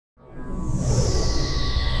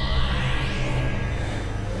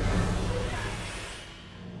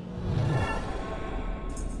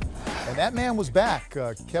And that man was back,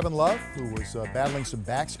 Kevin Love, who was battling some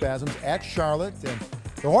back spasms at Charlotte. And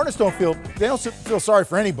the Hornets don't feel sorry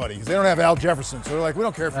for anybody because they don't have Al Jefferson. So they're like, we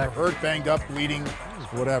don't care if you're hurt, banged up, bleeding,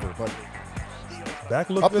 whatever. But back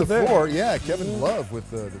looked up good the there. floor, yeah, Kevin Love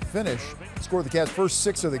with the finish. Scored the Cavs' first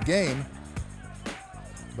 6 of the game.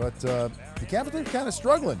 But the Cavaliers kind of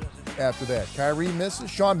struggling after that. Kyrie misses.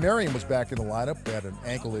 Sean Marion was back in the lineup, had an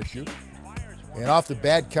ankle issue. And off the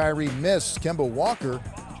bad Kyrie miss, Kemba Walker,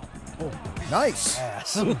 nice.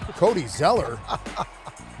 Cody Zeller.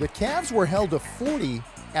 The Cavs were held to 40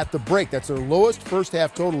 at the break. That's their lowest first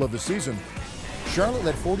half total of the season. Charlotte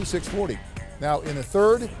led 46-40. Now in the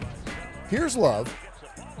third, here's Love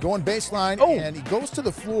going baseline, and he goes to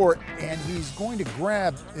the floor, and he's going to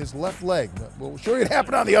grab his left leg. We'll show you what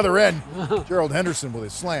happened on the other end. Gerald Henderson with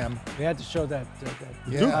his slam. We had to show that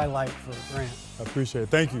highlight for Grant. I appreciate it.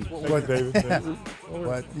 Thank you. Thank you, David. Thank you.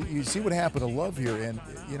 But you see what happened to Love here, and,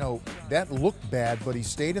 you know, that looked bad, but he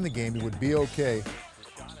stayed in the game. He would be okay.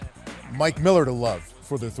 Mike Miller to Love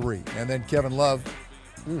for the 3, and then Kevin Love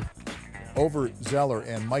over Zeller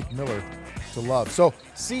and Mike Miller to Love. So,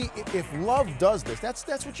 see, if Love does this,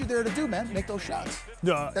 that's what you're there to do, man. Make those shots.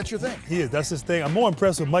 That's your thing. He is. That's his thing. I'm more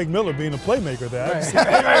impressed with Mike Miller being a playmaker there.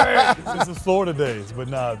 Since his Florida days. But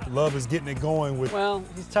nah, Love is getting it going with. Well,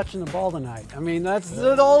 he's touching the ball tonight. I mean, that's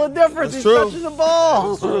all the difference. That's He's true. touching the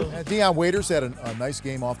ball. Deion Waiters had a nice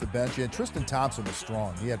game off the bench, and Tristan Thompson was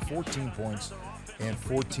strong. He had 14 points and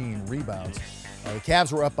 14 rebounds. The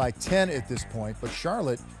Cavs were up by 10 at this point, but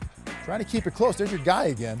Charlotte trying to keep it close. There's your guy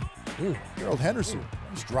again, Gerald Henderson.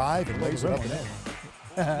 Just drive and lays it up and in.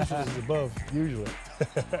 Usually is above. Usually.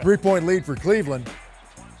 3-point lead for Cleveland.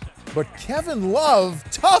 But Kevin Love,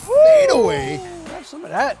 tough fadeaway Have some of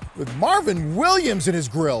that. with Marvin Williams in his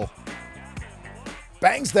grill.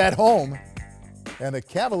 Bangs that home. And the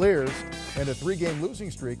Cavaliers end a 3-game losing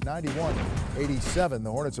streak, 91-87.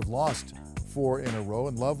 The Hornets have lost 4 in a row,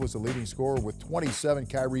 and Love was the leading scorer with 27.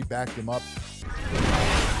 Kyrie backed him up.